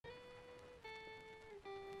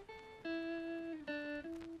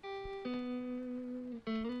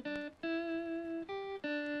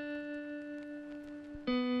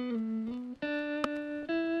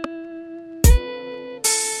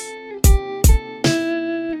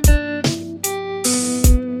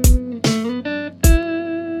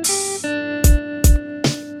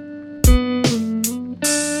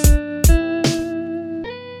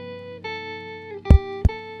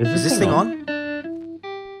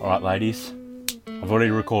Alright ladies, I've already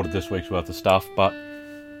recorded this week's worth of stuff, but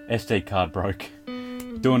SD card broke.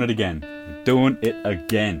 Doing it again. Doing it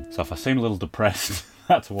again. So if I seem a little depressed,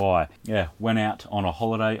 that's why. Yeah, went out on a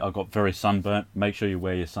holiday. I got very sunburnt. Make sure you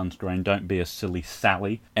wear your sunscreen. Don't be a silly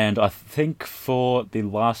Sally. And I think for the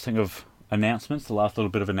last thing of announcements, the last little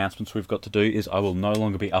bit of announcements we've got to do is I will no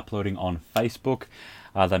longer be uploading on Facebook.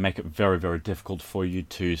 They make it very, very difficult for you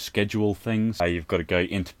to schedule things. You've got to go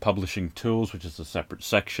into publishing tools, which is a separate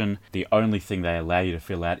section. The only thing they allow you to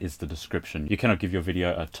fill out is the description. You cannot give your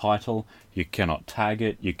video a title, you cannot tag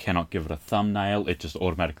it, you cannot give it a thumbnail, it just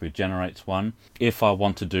automatically generates one. If I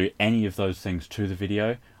want to do any of those things to the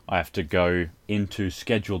video, I have to go into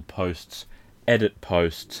scheduled posts, edit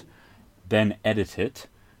posts, then edit it,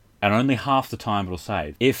 and only half the time it'll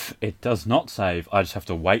save. If it does not save, I just have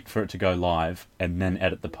to wait for it to go live and then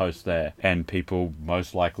edit the post there. And people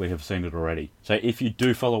most likely have seen it already. So if you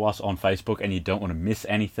do follow us on Facebook and you don't want to miss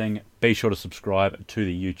anything, be sure to subscribe to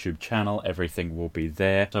the YouTube channel. Everything will be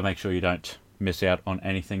there. So make sure you don't miss out on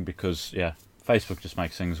anything because, yeah, Facebook just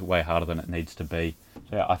makes things way harder than it needs to be.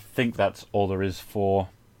 So yeah, I think that's all there is for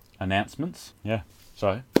announcements. Yeah.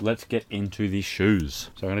 So let's get into the shoes.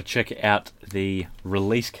 So I'm going to check out the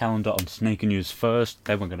release calendar on Sneaker News first.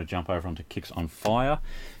 Then we're going to jump over onto Kicks on Fire,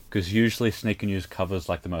 because usually Sneaker News covers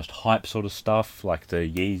like the most hype sort of stuff, like the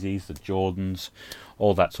Yeezys, the Jordans,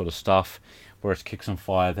 all that sort of stuff. Whereas Kicks on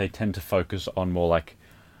Fire, they tend to focus on more like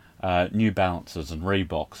New Balances and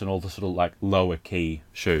Reeboks and all the sort of like lower key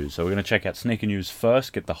shoes. So we're going to check out Sneaker News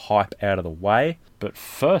first, get the hype out of the way. But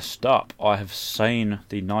first up, I have seen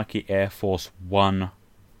the Nike Air Force 1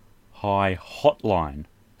 High Hotline.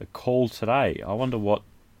 The call today. I wonder what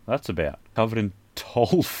that's about. Covered in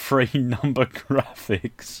toll-free number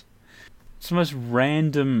graphics. It's the most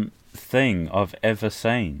random thing I've ever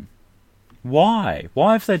seen. Why?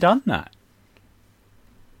 Why have they done that?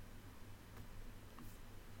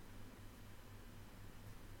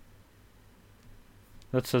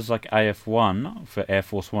 That says like AF1 for Air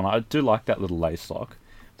Force 1. I do like that little lace lock.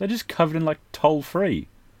 They're just covered in like toll-free.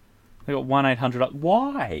 They got 1-800 up.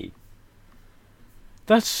 Why?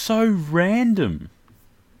 That's so random.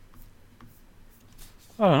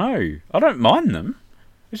 I don't know. I don't mind them.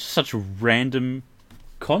 It's just such a random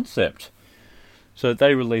concept. So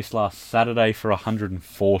they released last Saturday for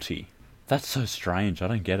 140. That's so strange. I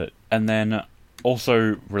don't get it. And then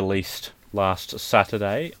also released last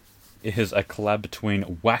Saturday is a collab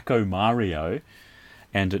between Wacko Mario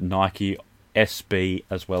and Nike SB,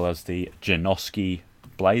 as well as the Janoski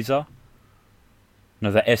Blazer.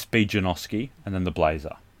 No, the SB Janoski and then the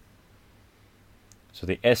Blazer. So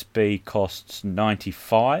the SB costs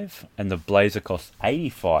 $95 and the Blazer costs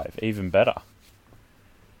 $85. Even better.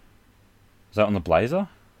 Is that on the Blazer?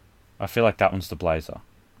 I feel like that one's the Blazer.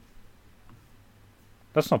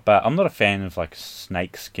 That's not bad. I'm not a fan of like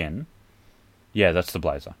snake skin. Yeah, that's the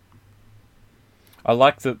Blazer. I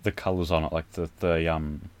like the colours on it, like the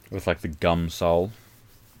with like the gum sole.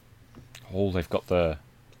 Oh, they've got the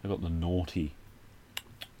naughty.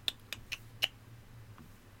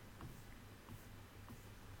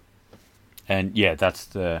 And yeah, that's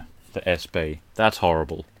the SB. That's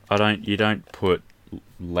horrible. You don't put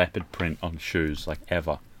leopard print on shoes like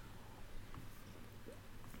ever.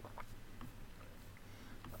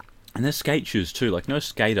 And they're skate shoes too. Like no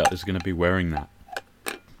skater is going to be wearing that.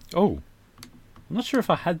 Oh. I'm not sure if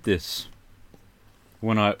I had this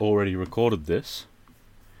when I already recorded this,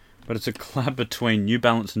 but it's a collab between New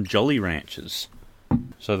Balance and Jolly Ranchers.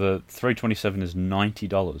 So the 327 is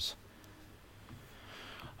 $90.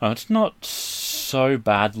 It's not so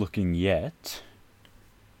bad looking yet.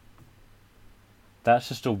 That's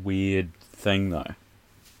just a weird thing though.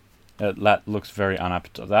 That looks very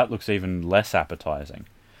unappetizing. That looks even less appetizing.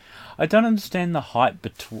 I don't understand the hype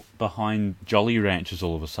behind Jolly Ranchers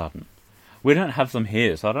all of a sudden. We don't have them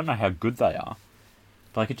here, so I don't know how good they are.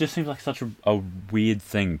 But like, it just seems like such a weird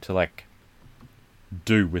thing to like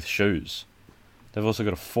do with shoes. They've also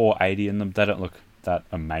got a 480 in them. They don't look that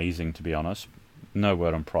amazing, to be honest. No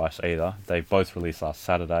word on price either. They both released last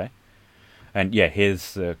Saturday. And yeah,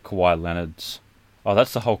 here's the Kawhi Leonard's. Oh,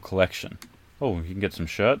 that's the whole collection. Oh, you can get some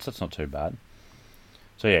shirts. That's not too bad.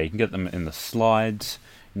 So yeah, you can get them in the slides,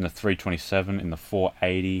 in the 327, in the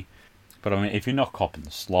 480. But I mean, if you're not copping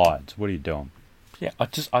the slides, what are you doing? Yeah, I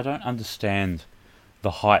don't understand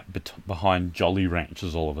the hype behind Jolly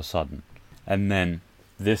Ranchers all of a sudden. And then,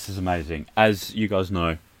 this is amazing. As you guys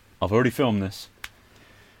know, I've already filmed this.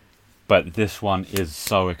 But this one is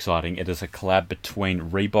so exciting. It is a collab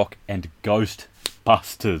between Reebok and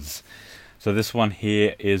Ghostbusters. So this one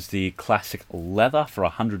here is the classic leather for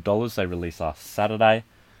 $100. They released last Saturday.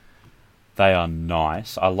 They are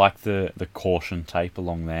nice. I like the caution tape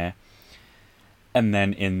along there. And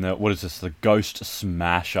then in the, what is this, the Ghost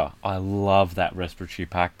Smasher. I love that respiratory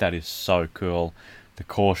pack. That is so cool. The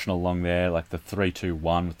caution along there, like the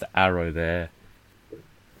 321 with the arrow there.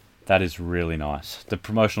 That is really nice. The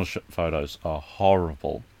promotional photos are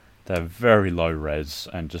horrible. They're very low res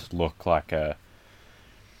and just look like a,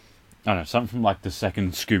 I don't know, something from like the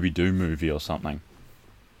second Scooby-Doo movie or something.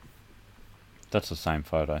 That's the same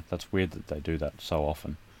photo. That's weird that they do that so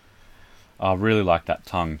often. I really like that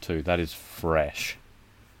tongue too. That is fresh.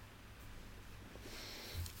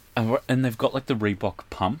 And they've got like the Reebok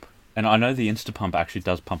pump. And I know the Instapump actually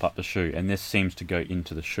does pump up the shoe. And this seems to go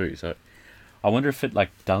into the shoe. So I wonder if it like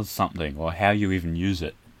does something or how you even use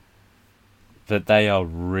it. But they are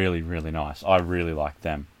really, really nice. I really like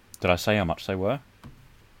them. Did I say how much they were?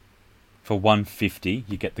 For $150,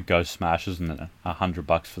 you get the Ghost Smashers and then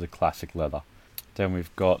 $100 for the classic leather. Then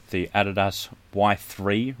we've got the Adidas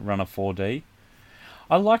Y3 Runner 4D.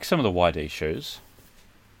 I like some of the YD shoes.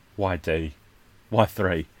 YD.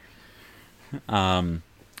 Y3.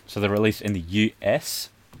 So they released in the US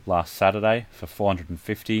last Saturday for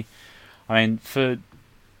 $450. I mean, for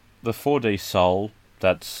the 4D sole,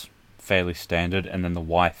 that's fairly standard. And then the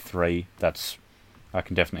Y3, that's, I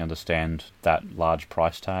can definitely understand that large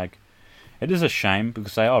price tag. It is a shame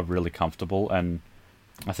because they are really comfortable, and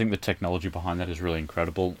I think the technology behind that is really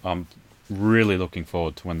incredible. I'm really looking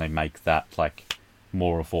forward to when they make that like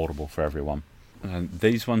more affordable for everyone. And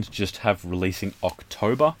these ones just have releasing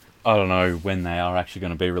October. I don't know when they are actually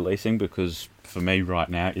going to be releasing because for me right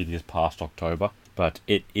now it is past October. But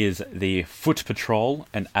it is the Foot Patrol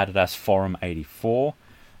and Adidas Forum 84.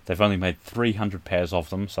 They've only made 300 pairs of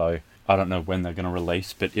them, so I don't know when they're going to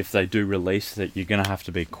release. But if they do release, that you're going to have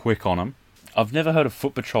to be quick on them. I've never heard of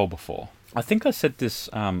Foot Patrol before. I think I said this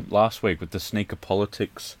last week with the Sneaker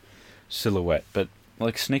Politics silhouette, but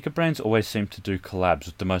like sneaker brands always seem to do collabs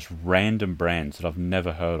with the most random brands that I've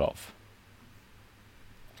never heard of.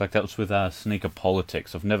 Like that was with Sneaker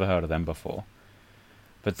Politics. I've never heard of them before.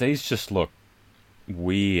 But these just look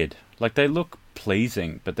weird. Like they look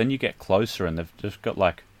pleasing, but then you get closer and they've just got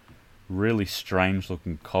like really strange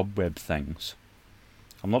looking cobweb things.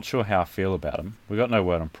 I'm not sure how I feel about them. We've got no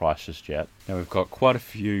word on price just yet. Now we've got quite a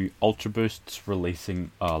few Ultra Boosts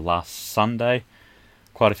releasing last Sunday.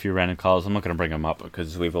 Quite a few random colours. I'm not going to bring them up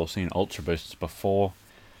because we've all seen Ultra Boosts before.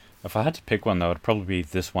 If I had to pick one though, it'd probably be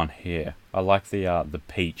this one here. I like the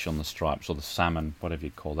peach on the stripes, or the salmon, whatever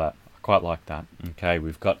you call that. I quite like that. Okay,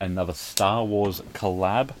 we've got another Star Wars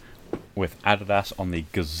collab with Adidas on the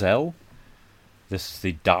Gazelle. This is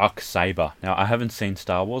the Dark Saber. Now, I haven't seen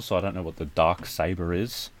Star Wars, so I don't know what the Dark Saber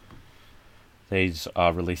is. These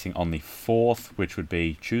are releasing on the 4th, which would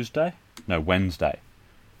be Wednesday,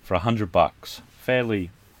 for $100. Fairly,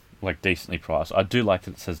 like, decently priced. I do like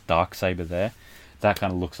that it says Dark Saber there. That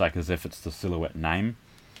kind of looks like as if it's the silhouette name.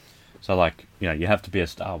 So, like, you know, you have to be a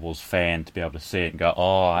Star Wars fan to be able to see it and go,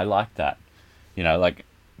 oh, I like that. You know, like,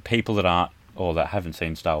 people that aren't, or that haven't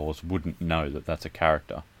seen Star Wars wouldn't know that that's a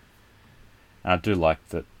character. And I do like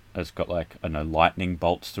that it's got like, I don't know, lightning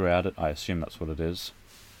bolts throughout it. I assume that's what it is.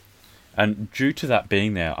 And due to that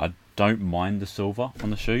being there, I don't mind the silver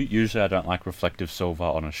on the shoe. Usually I don't like reflective silver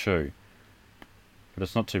on a shoe. But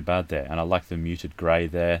it's not too bad there. And I like the muted grey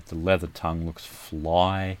there. The leather tongue looks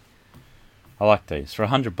fly. I like these. For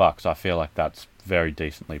 $100, I feel like that's very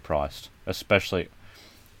decently priced. Especially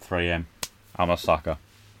 3M. I'm a sucker.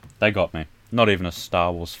 They got me. Not even a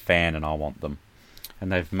Star Wars fan and I want them.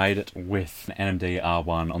 And they've made it with an NMD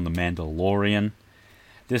R1 on the Mandalorian.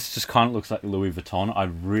 This just kind of looks like Louis Vuitton. I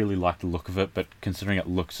really like the look of it, but considering it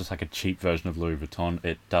looks just like a cheap version of Louis Vuitton,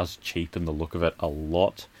 it does cheapen the look of it a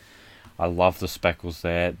lot. I love the speckles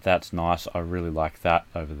there. That's nice. I really like that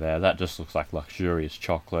over there. That just looks like luxurious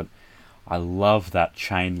chocolate. I love that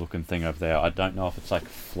chain looking thing over there. I don't know if it's like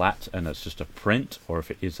flat and it's just a print, or if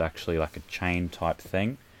it is actually like a chain type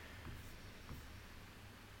thing.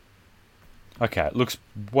 Okay, it looks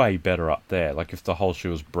way better up there. Like if the whole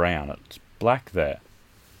shoe was brown, it's black there.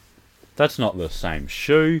 That's not the same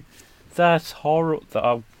shoe. That's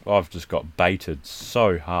horrible. I've just got baited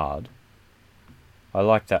so hard. I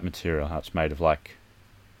like that material, how it's made of like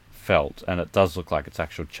felt, and it does look like it's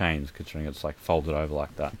actual chains considering it's like folded over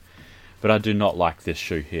like that. But I do not like this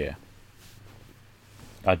shoe here.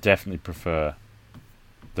 I definitely prefer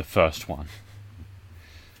the first one.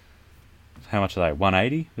 How much are they?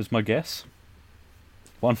 180 is my guess.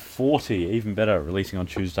 140, even better, releasing on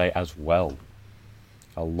Tuesday as well,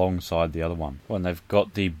 alongside the other one. Well, and they've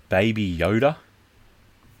got the Baby Yoda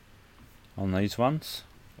on these ones.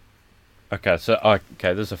 Okay, so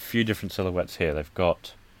there's a few different silhouettes here. They've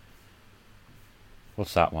got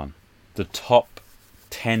What's that one? The top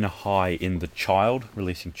 10 high in the Child,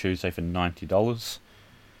 releasing Tuesday for $90.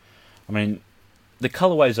 I mean, the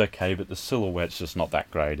colorway's okay, but the silhouette's just not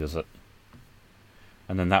that great, is it?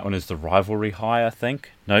 And then that one is the Rivalry High, I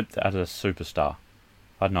think. Nope, that is a Superstar.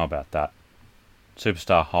 I don't know about that.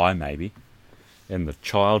 Superstar High, maybe. In the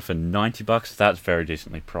Child for $90. That's very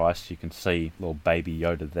decently priced. You can see little baby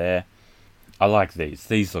Yoda there. I like these.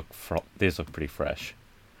 These look pretty fresh.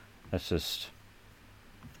 That's just...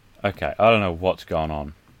 Okay, I don't know what's going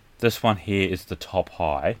on. This one here is the top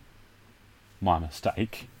high. My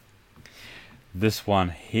mistake. This one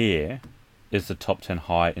here is the top 10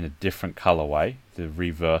 high in a different colorway. The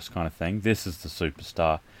reverse kind of thing. This is the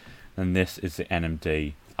Superstar. And this is the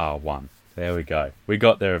NMD R1. There we go. We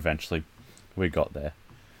got there eventually. We got there.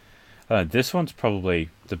 This one's probably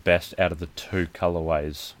the best out of the two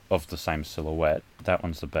colorways of the same silhouette. That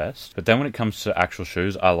one's the best. But then when it comes to actual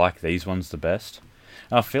shoes, I like these ones the best.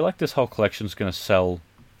 And I feel like this whole collection is going to sell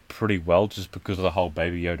pretty well just because of the whole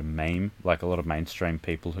Baby Yoda meme. Like a lot of mainstream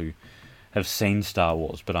people who have seen Star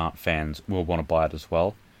Wars but aren't fans will want to buy it as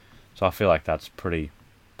well. So I feel like that's pretty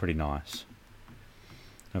nice.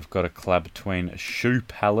 I've got a collab between Shoe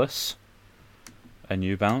Palace and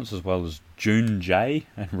New Balance, as well as June J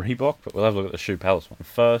and Reebok, but we'll have a look at the Shoe Palace one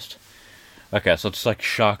first. Okay, so it's like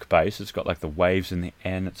shark base. It's got like the waves in the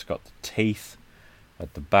end. It's got the teeth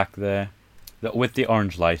at the back there. With the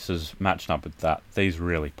orange laces matching up with that, these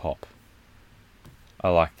really pop. I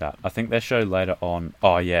like that. I think they show later on.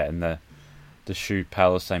 Oh yeah, and the Shoe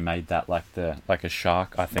Palace, they made that like a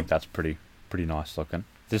shark. I think that's pretty nice looking.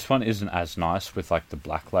 This one isn't as nice with like the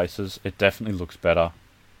black laces. It definitely looks better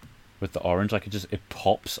with the orange. Like it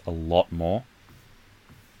pops a lot more.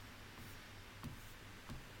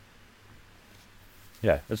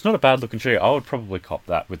 Yeah, it's not a bad looking shoe. I would probably cop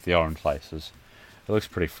that with the orange laces. It looks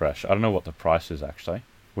pretty fresh. I don't know what the price is actually.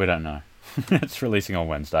 We don't know. It's releasing on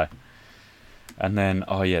Wednesday. And then,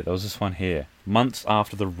 oh yeah, there was this one here. Months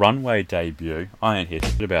after the runway debut. I ain't here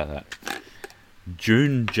shit about that.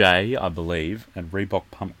 June J, I believe, and Reebok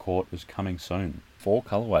Pump Court is coming soon. 4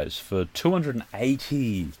 colorways for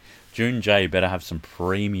 $280. June J better have some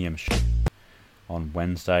premium shit on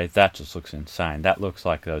Wednesday. That just looks insane. That looks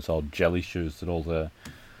like those old jelly shoes that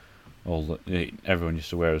everyone used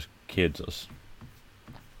to wear as kids.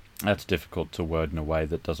 That's difficult to word in a way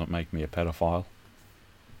that doesn't make me a pedophile.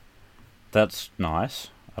 That's nice.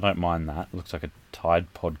 I don't mind that. It looks like a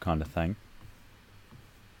Tide Pod kind of thing.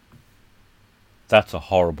 That's a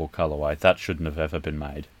horrible colorway. That shouldn't have ever been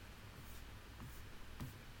made.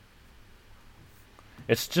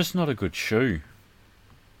 It's just not a good shoe.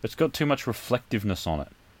 It's got too much reflectiveness on it.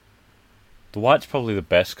 The white's probably the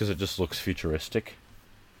best because it just looks futuristic.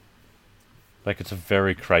 Like it's a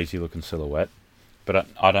very crazy looking silhouette. But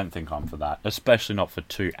I don't think I'm for that. Especially not for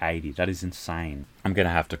 $280. That is insane. I'm going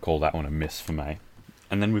to have to call that one a miss for me.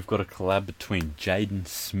 And then we've got a collab between Jaden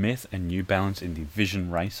Smith and New Balance in the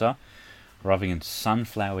Vision Racer. Arriving in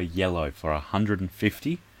Sunflower Yellow for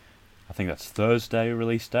 $150. I think that's Thursday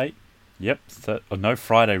release date. Yep. No,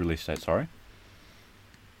 Friday release date, sorry.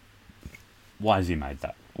 Why has he made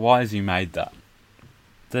that? Why has he made that?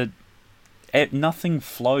 Nothing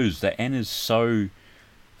flows. The N is so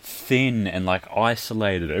thin and like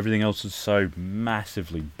isolated. Everything else is so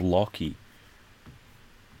massively blocky.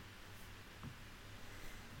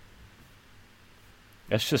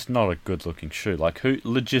 It's just not a good looking shoe. Like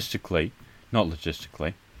realistically,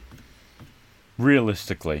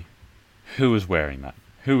 who is wearing that?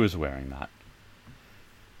 Who is wearing that?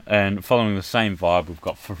 And following the same vibe, we've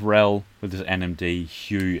got Pharrell with his NMD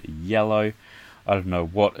Hue Yellow. I don't know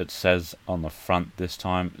what it says on the front this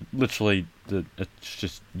time. Literally, it's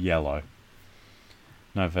just yellow.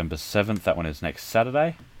 November 7th, that one is next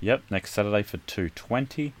Saturday. Yep, next Saturday for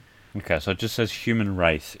 $220. Okay, so it just says Human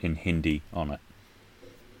Race in Hindi on it.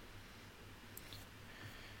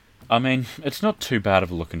 I mean, it's not too bad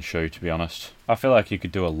of a looking shoe, to be honest. I feel like you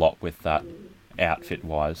could do a lot with that,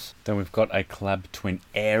 outfit-wise. Then we've got a collab between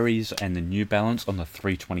Aries and the New Balance on the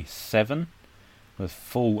 327 with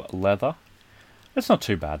full leather. It's not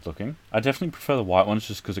too bad looking. I definitely prefer the white ones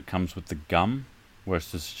just because it comes with the gum,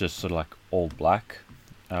 whereas this is just sort of like all black.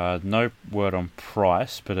 No word on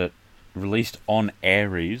price, but it released on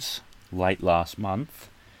Aries late last month,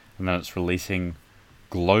 and then it's releasing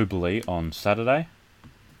globally on Saturday.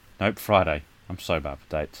 Nope, Friday. I'm so bad for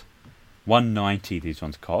dates. $190 these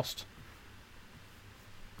ones cost.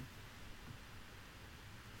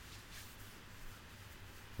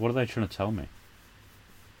 What are they trying to tell me?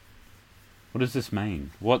 What does this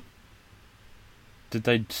mean? What? Did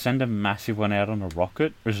they send a massive one out on a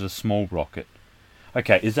rocket? Or is it a small rocket?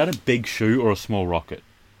 Okay, is that a big shoe or a small rocket?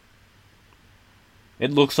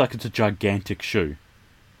 It looks like it's a gigantic shoe.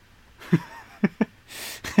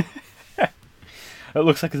 It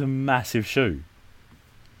looks like it's a massive shoe.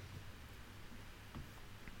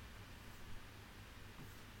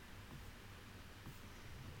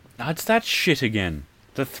 Oh, it's that shit again.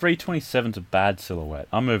 The 327's a bad silhouette.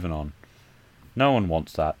 I'm moving on. No one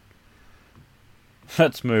wants that.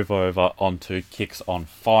 Let's move over onto Kicks on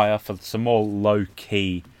Fire for some more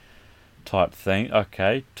low-key type thing.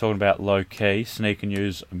 Okay, talking about low-key, Sneaker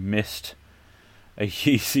News missed a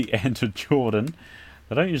Yeezy and a Jordan.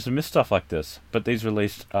 They don't usually miss stuff like this, but these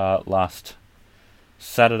released last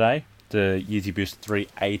Saturday. The Yeezy Boost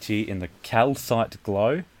 380 in the calcite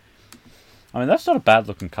glow. I mean, that's not a bad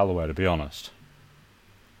looking colourway, to be honest.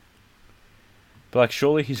 But like,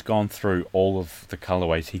 surely he's gone through all of the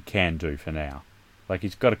colourways he can do for now. Like,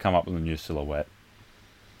 he's got to come up with a new silhouette.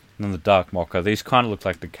 And then the Dark Mocha. These kind of look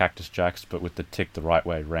like the Cactus Jacks, but with the tick the right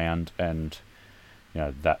way round. And, you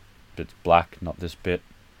know, that bit's black, not this bit.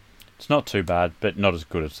 It's not too bad, but not as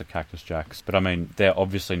good as the Cactus Jacks. But I mean, they're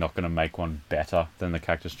obviously not going to make one better than the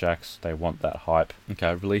Cactus Jacks. They want that hype.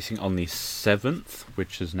 Okay, releasing on the 7th,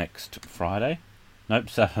 which is next Friday. Nope,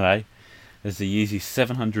 Saturday. There's the Yeezy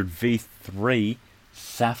 700 V3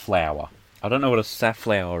 Safflower. I don't know what a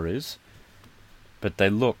safflower is, but they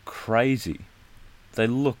look crazy. They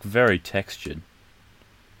look very textured.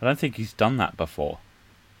 I don't think he's done that before.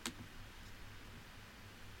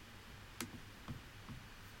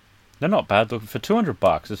 They're not bad looking. For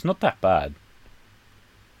 $200, it's not that bad.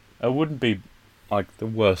 It wouldn't be like the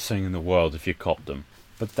worst thing in the world if you copped them.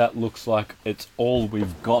 But that looks like it's all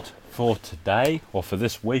we've got for today, or for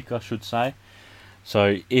this week I should say.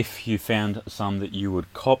 So if you found some that you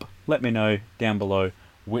would cop, let me know down below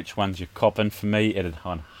which ones you're copping. For me, it'd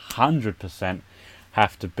 100%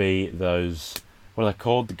 have to be those, what are they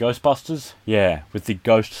called? The Ghostbusters? Yeah, with the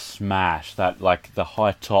Ghost Smash, that like the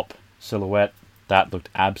high top silhouette. That looked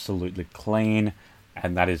absolutely clean,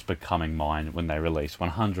 and that is becoming mine when they release,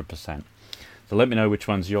 100%. So let me know which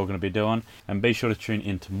ones you're going to be doing, and be sure to tune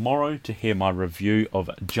in tomorrow to hear my review of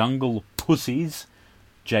Jungle Pussies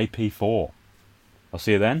JP4. I'll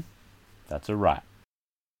see you then. That's a wrap.